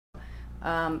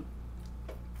Why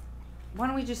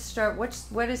don't we just start?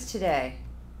 What is today?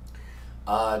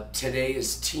 Today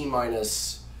is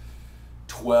T-minus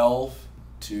 12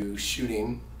 to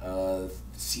shooting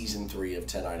season 3 of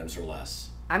 10 items or less.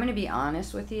 I'm going to be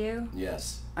honest with you.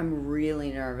 Yes. I'm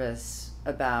really nervous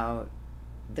about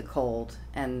the cold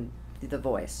and the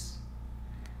voice.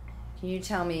 Can you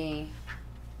tell me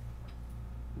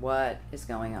what is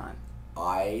going on?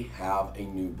 I have a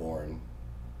newborn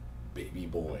baby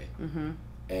boy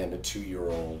and a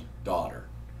 2-year-old daughter.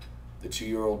 The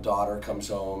 2-year-old daughter comes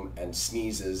home and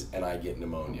sneezes and I get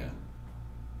pneumonia.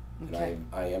 Okay. And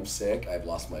I am sick. I've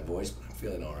lost my voice, but I'm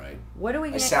feeling all right.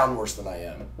 I sound worse than I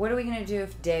am. What are we going to do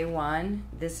if day one,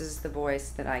 this is the voice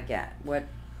that I get?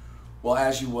 Well,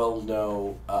 as you well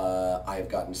know, I have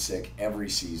gotten sick every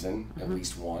season, at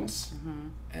least once,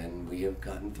 and we have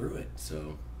gotten through it.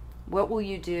 So, what will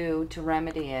you do to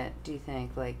remedy it? Do you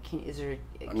think? Like,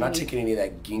 I'm not taking any of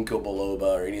that ginkgo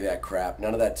biloba or any of that crap.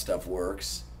 None of that stuff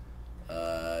works.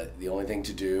 The only thing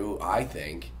to do, I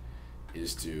think,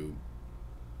 is to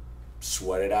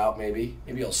sweat it out. Maybe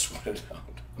I'll sweat it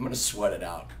out. I'm gonna sweat it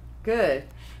out. Good.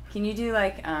 Can you do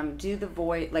like do the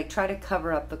voice, like try to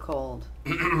cover up the cold?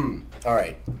 All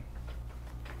right.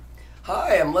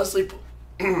 Hi, I'm Leslie.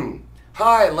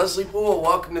 Hi, Leslie Poole.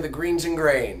 Welcome to the Greens and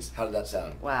Grains. How did that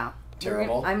sound? Wow.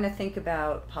 Terrible. I'm gonna think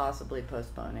about possibly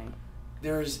postponing.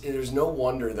 There's no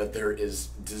wonder that there is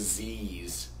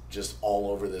disease just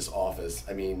all over this office.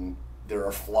 I mean, there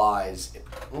are flies.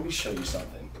 Let me show you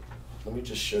something. Let me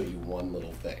just show you one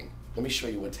little thing. Let me show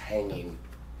you what's hanging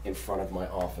in front of my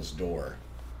office door.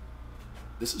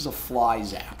 This is a fly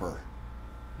zapper.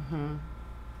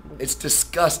 It's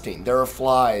disgusting. There are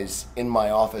flies in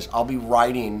my office. I'll be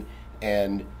writing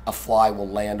and a fly will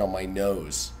land on my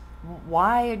nose.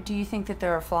 Why do you think that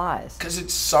there are flies? Because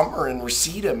it's summer in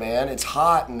Reseda, man. It's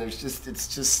hot and there's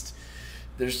just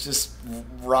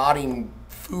rotting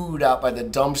food out by the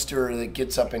dumpster that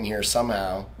gets up in here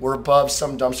somehow. We're above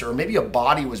some dumpster, or maybe a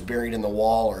body was buried in the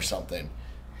wall or something,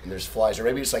 and there's flies, or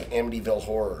maybe it's like Amityville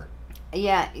Horror.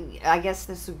 Yeah, I guess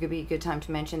this would be a good time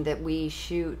to mention that we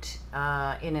shoot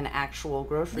in an actual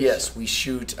grocery store. Yes, we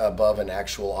shoot above an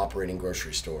actual operating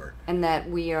grocery store. And that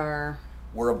we're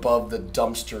above the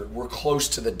dumpster. We're close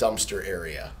to the dumpster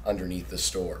area underneath the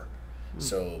store.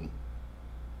 So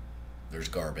there's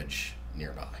garbage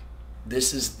nearby.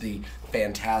 This is the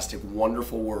fantastic,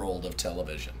 wonderful world of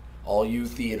television. All you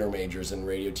theater majors and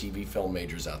radio, TV, film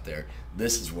majors out there,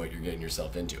 this is what you're getting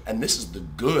yourself into. And this is the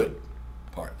good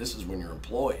part. This is when you're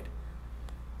employed.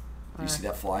 You see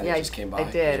that fly that just came by?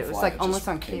 I did. It was like almost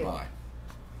on cue.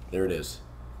 There it is.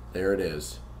 There it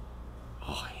is.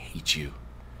 Oh, I hate you.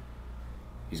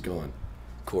 He's gone.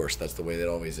 Of course, that's the way that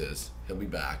always is. He'll be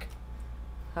back.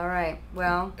 All right.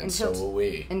 Well, and so will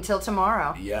we. Until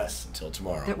tomorrow. Yes, until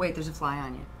tomorrow. Wait, there's a fly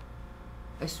on you.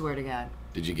 I swear to God.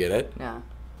 Did you get it? No.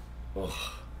 Ugh.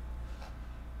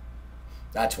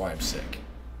 That's why I'm sick.